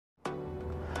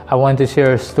I wanted to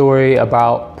share a story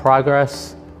about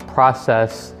progress,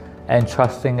 process, and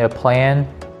trusting a plan,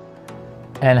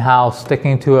 and how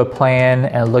sticking to a plan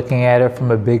and looking at it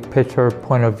from a big picture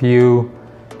point of view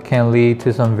can lead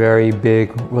to some very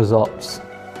big results.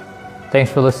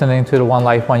 Thanks for listening to the One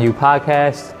Life, One You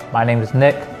podcast. My name is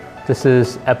Nick. This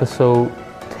is episode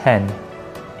 10.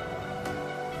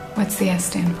 What's the S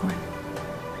stand for?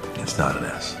 It's not an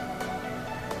S.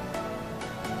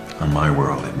 On my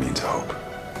world, it means hope.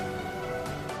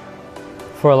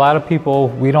 For a lot of people,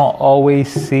 we don't always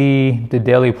see the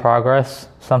daily progress.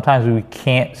 Sometimes we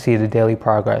can't see the daily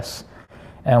progress.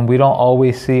 And we don't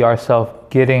always see ourselves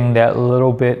getting that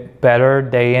little bit better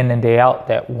day in and day out,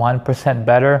 that 1%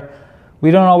 better.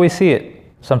 We don't always see it.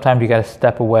 Sometimes you got to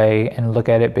step away and look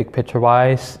at it big picture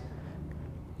wise.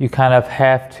 You kind of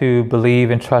have to believe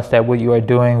and trust that what you are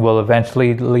doing will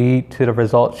eventually lead to the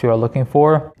results you are looking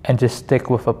for, and just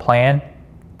stick with a plan.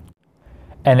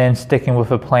 And then sticking with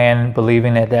a plan,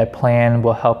 believing that that plan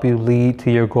will help you lead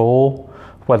to your goal,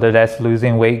 whether that's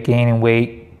losing weight, gaining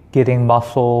weight, getting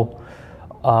muscle,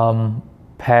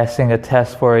 passing a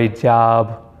test for a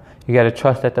job. You got to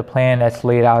trust that the plan that's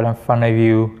laid out in front of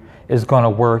you is going to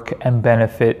work and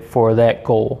benefit for that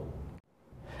goal.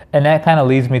 And that kind of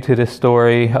leads me to the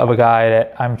story of a guy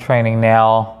that I'm training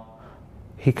now.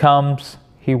 He comes,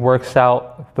 he works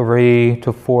out 3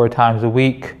 to 4 times a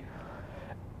week,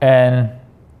 and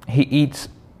he eats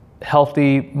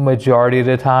healthy majority of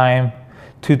the time.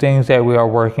 2 things that we are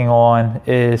working on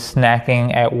is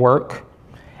snacking at work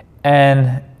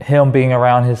and him being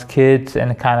around his kids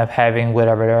and kind of having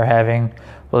whatever they're having,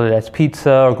 whether that's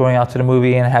pizza or going out to the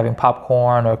movie and having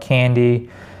popcorn or candy.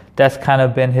 That's kind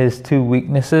of been his 2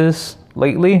 weaknesses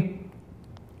lately.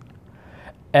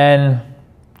 And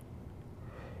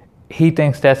he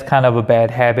thinks that's kind of a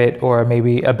bad habit or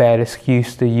maybe a bad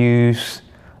excuse to use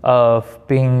of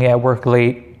being at work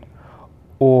late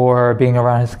or being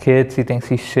around his kids. He thinks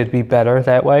he should be better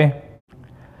that way.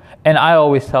 And I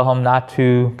always tell him not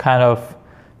to kind of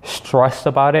stress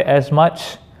about it as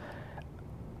much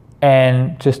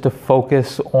and just to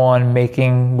focus on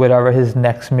making whatever his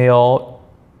next meal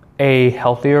a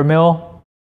healthier meal.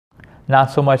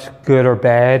 Not so much good or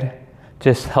bad,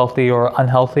 just healthy or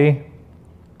unhealthy.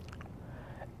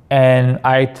 And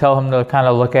I tell him to kind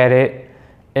of look at it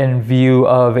in view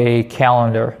of a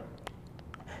calendar.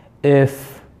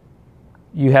 If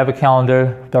you have a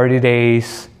calendar, 30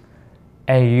 days,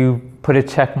 and you put a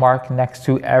check mark next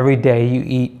to every day you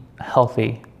eat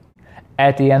healthy,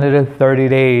 at the end of the 30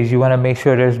 days, you want to make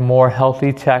sure there's more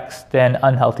healthy checks than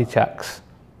unhealthy checks.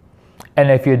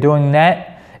 And if you're doing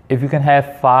that, if you can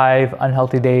have 5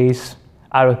 unhealthy days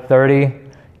out of 30,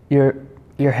 you're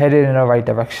headed in the right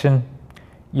direction.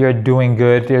 You're doing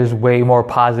good. There's way more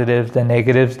positives than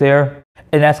negatives there.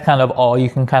 And that's kind of all you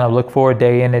can kind of look for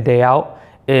day in and day out,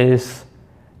 is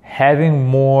having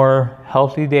more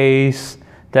healthy days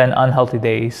than unhealthy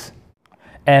days.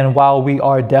 And while we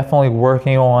are definitely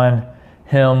working on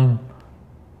him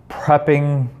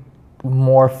prepping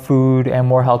more food and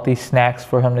more healthy snacks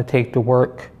for him to take to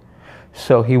work,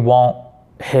 so he won't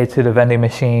head to the vending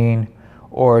machine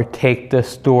or take the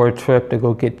store trip to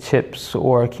go get chips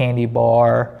or a candy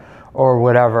bar or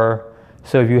whatever.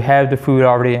 So if you have the food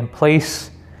already in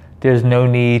place, there's no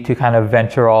need to kind of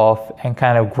venture off and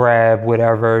kind of grab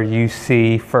whatever you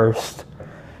see first.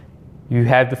 You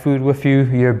have the food with you,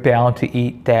 you're bound to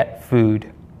eat that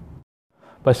food.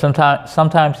 But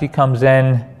sometimes he comes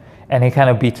in and he kind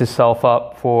of beats himself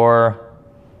up for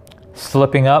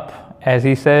slipping up, as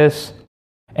he says.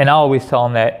 And I always tell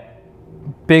him that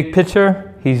big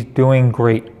picture, he's doing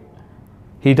great.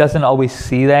 He doesn't always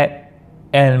see that,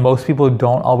 and most people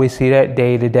don't always see that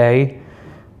day to day.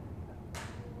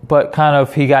 But kind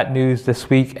of he got news this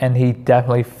week, and he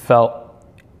definitely felt,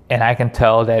 and I can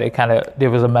tell that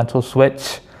there was a mental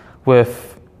switch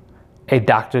with a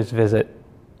doctor's visit.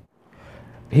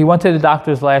 He went to the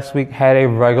doctor's last week, had a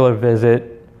regular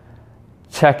visit,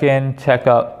 check in, check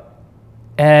up,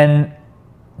 and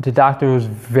the doctor was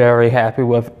very happy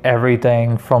with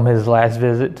everything from his last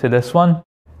visit to this one.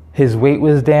 His weight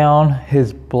was down,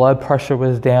 his blood pressure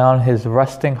was down, his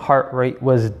resting heart rate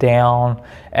was down,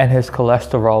 and his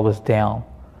cholesterol was down.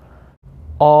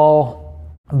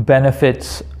 All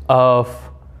benefits of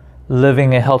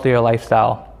living a healthier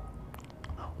lifestyle,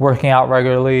 working out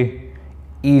regularly,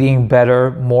 eating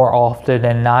better more often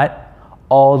than not.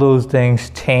 All those things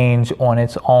change on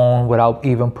its own without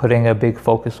even putting a big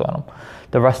focus on them.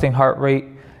 The resting heart rate,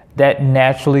 that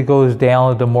naturally goes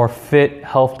down the more fit,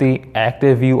 healthy,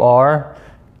 active you are.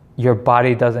 Your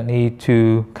body doesn't need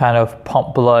to kind of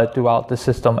pump blood throughout the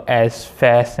system as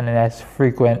fast and as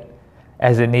frequent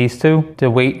as it needs to, the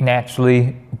weight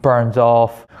naturally burns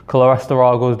off,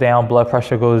 cholesterol goes down, blood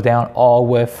pressure goes down, all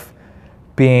with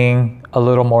being a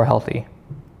little more healthy.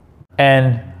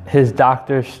 And his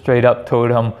doctor straight up told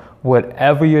him,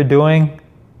 whatever you're doing,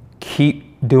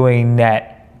 keep doing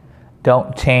that.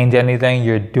 Don't change anything,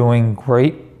 you're doing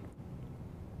great.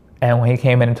 And when he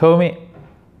came in and told me,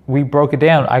 we broke it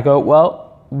down. I go,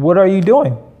 well, what are you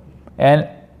doing? And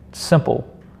simple,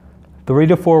 3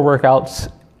 to 4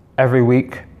 workouts every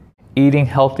week, eating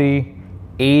healthy,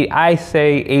 I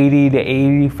say 80 to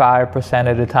 85%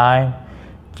 of the time,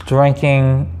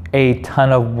 drinking a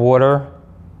ton of water.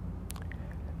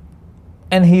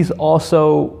 And he's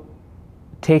also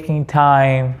taking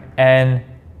time, and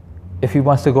if he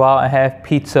wants to go out and have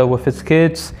pizza with his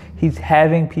kids, he's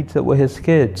having pizza with his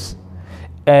kids.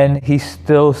 And he's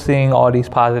still seeing all these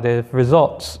positive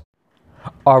results.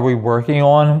 Are we working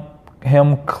on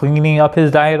him cleaning up his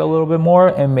diet a little bit more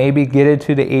and maybe get it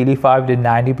to the 85 to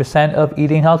 90% of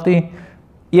eating healthy?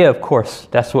 Yeah, of course,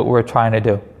 that's what we're trying to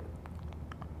do.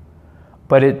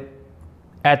 But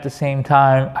at the same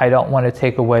time, I don't want to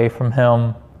take away from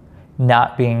him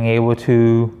not being able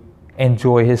to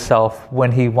enjoy himself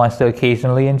when he wants to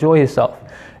occasionally enjoy himself.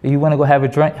 If you want to go have a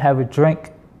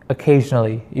drink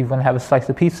occasionally. You want to have a slice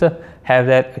of pizza, have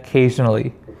that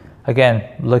occasionally. Again,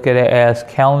 look at it as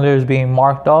calendars being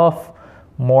marked off,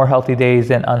 more healthy days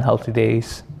than unhealthy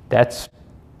days. That's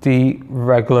the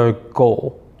regular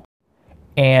goal.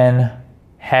 And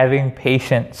having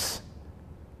patience,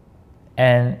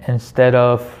 and instead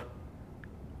of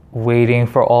waiting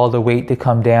for all the weight to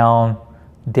come down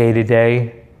day to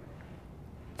day,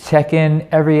 check in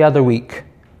every other week,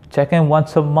 check in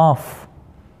once a month.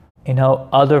 You know,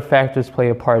 other factors play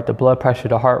a part, the blood pressure,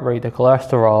 the heart rate, the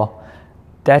cholesterol.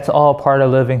 That's all part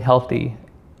of living healthy.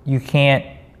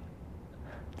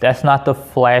 That's not the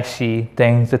flashy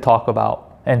things to talk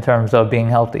about in terms of being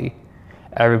healthy.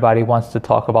 Everybody wants to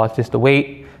talk about just the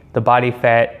weight, the body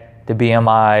fat, the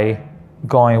BMI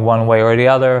going one way or the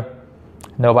other.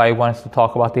 Nobody wants to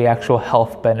talk about the actual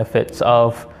health benefits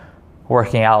of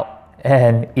working out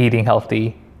and eating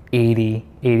healthy 80,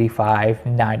 85,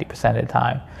 90% of the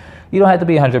time. You don't have to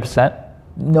be 100%.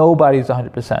 Nobody's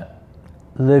 100%.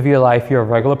 Live your life. You're a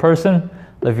regular person.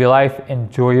 Live your life.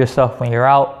 Enjoy yourself when you're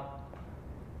out.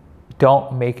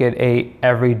 Don't make it a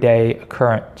everyday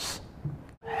occurrence.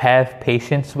 Have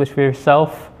patience with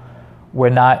yourself. We're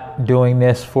not doing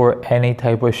this for any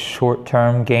type of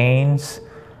short-term gains.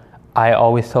 I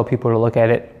always tell people to look at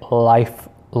it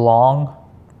lifelong.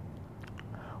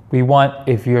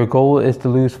 If your goal is to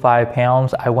lose 5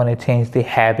 pounds, I want to change the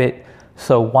habit.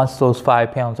 So once those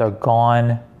 5 pounds are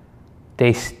gone,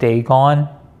 they stay gone.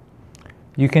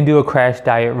 You can do a crash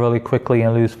diet really quickly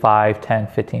and lose 5, 10,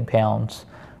 15 pounds.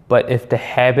 But if the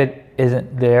habit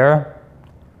isn't there,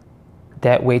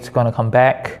 that weight's going to come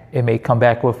back. It may come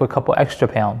back with a couple extra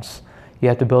pounds. You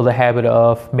have to build a habit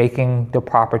of making the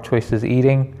proper choices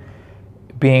eating,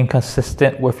 being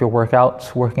consistent with your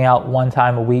workouts, working out 1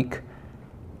 time a week,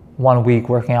 1 week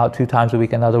working out 2 times a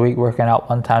week, another week working out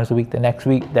 1 time a week, the next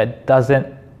week. That doesn't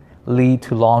lead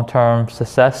to long-term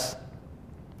success.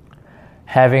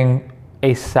 Having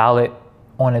a salad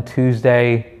on a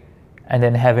Tuesday and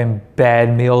then having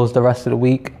bad meals the rest of the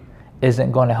week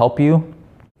isn't going to help you.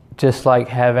 Just like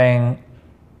having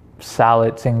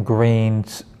salads and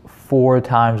greens 4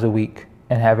 times a week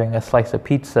and having a slice of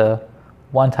pizza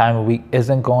 1 time a week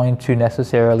isn't going to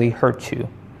necessarily hurt you.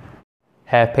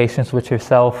 Have patience with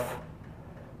yourself.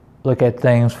 Look at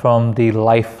things from the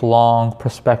lifelong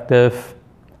perspective.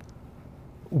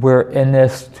 We're in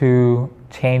this to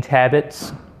change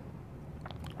habits,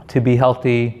 to be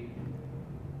healthy,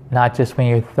 not just when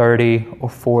you're 30 or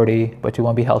 40, but you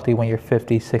want to be healthy when you're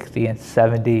 50, 60, and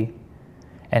 70,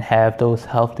 and have those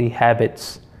healthy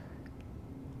habits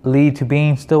lead to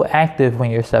being still active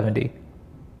when you're 70,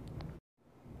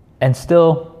 and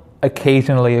still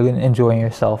occasionally enjoying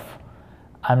yourself.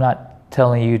 I'm not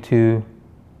telling you to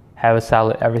have a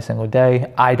salad every single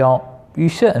day. You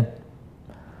shouldn't.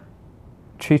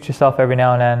 Treat yourself every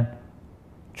now and then.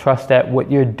 Trust that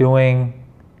what you're doing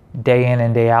day in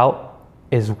and day out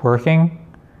is working,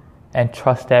 and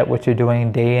trust that what you're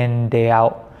doing day in and day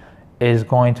out is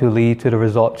going to lead to the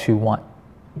results you want.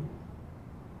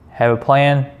 Have a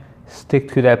plan,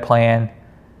 stick to that plan,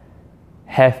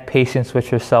 have patience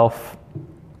with yourself,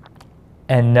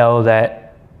 and know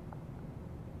that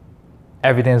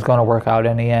everything's going to work out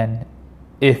in the end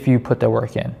if you put the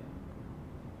work in.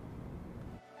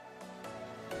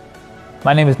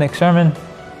 My name is Nick Sherman.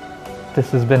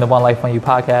 This has been the One Life on You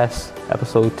podcast,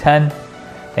 episode 10.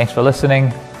 Thanks for listening.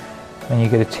 When you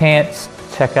get a chance,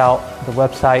 check out the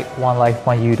website,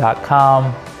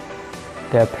 onelifeoneyou.com.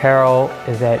 The apparel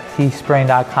is at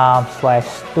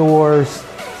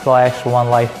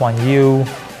teespring.com/stores/onelifeoneyou.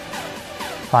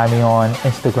 Find me on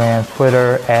Instagram,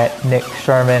 Twitter at Nick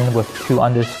Sherman with 2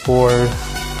 underscores.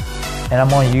 And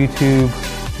I'm on YouTube,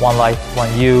 One Life,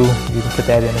 One You. You can put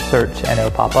that in the search and it'll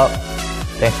pop up.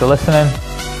 Thanks for listening.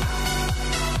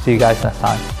 See you guys next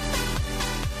time.